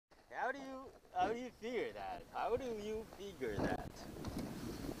how do you figure that? How do you figure that?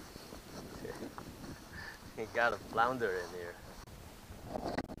 You got a flounder in here.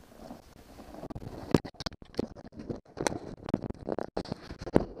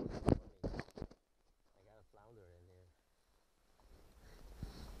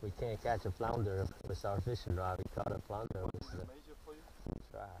 We can't catch a flounder with our fishing rod. We caught a flounder with the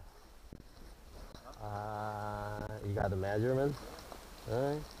try. You got the measurement?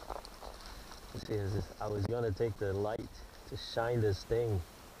 Alright. Let's see, I was gonna take the light to shine this thing.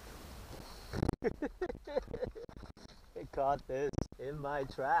 I caught this in my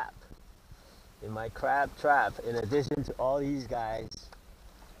trap. In my crab trap, in addition to all these guys.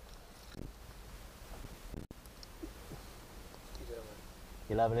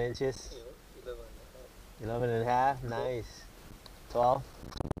 11 inches? 11 and a half, nice. 12?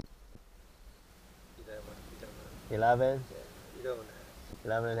 11?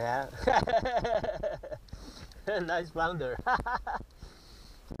 11 and a half? Nice flounder.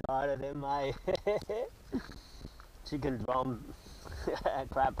 Caught it in my chicken drum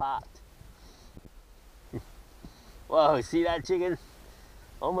crab pot. Whoa, see that chicken?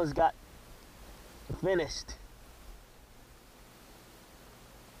 Almost got finished.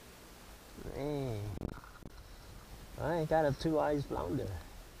 Hey, I got a 2-eyes flounder.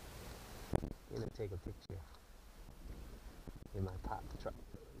 I'm gonna take a picture in my pot trap.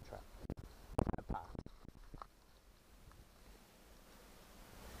 My pot.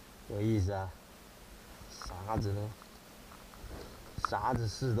 有意思啊，啥子呢？啥子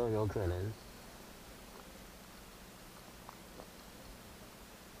事都有可能。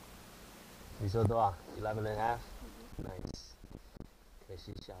你说多少 ？11 and a half. Nice. 可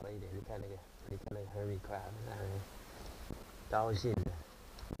惜小了一点，你看那个 hermit crab， 高兴的。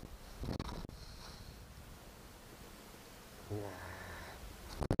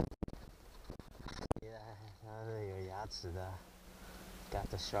它是有牙齿的 ，got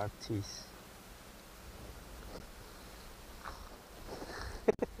the sharp teeth 。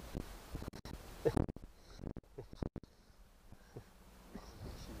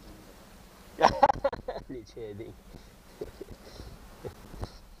你确定？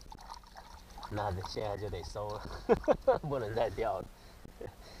那现在就得收了，不能再钓了，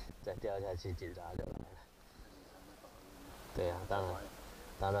再钓下去警察就来了。对啊，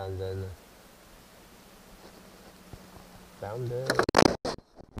当然扔了。Found it.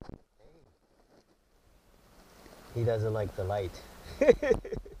 He doesn't like the light.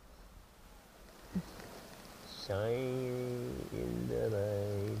 Shine in the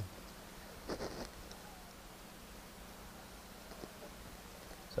light.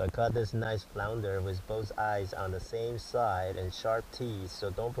 So I caught this nice flounder with both eyes on the same side and sharp teeth. So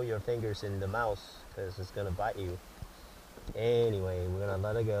don't put your fingers in the mouth because it's gonna bite you. Anyway, we're gonna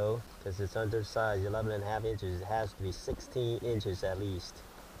let it go because it's undersized, 11 and a half inches. It has to be 16 inches at least.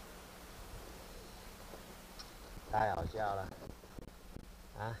 太好笑了，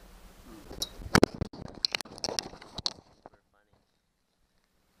啊！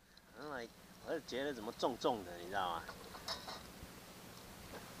我就觉得怎么重重的，你知道吗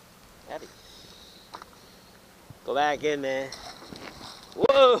 ？Eddie, go back in, man.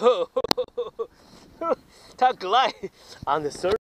 Whoa! 它 glide on the surface.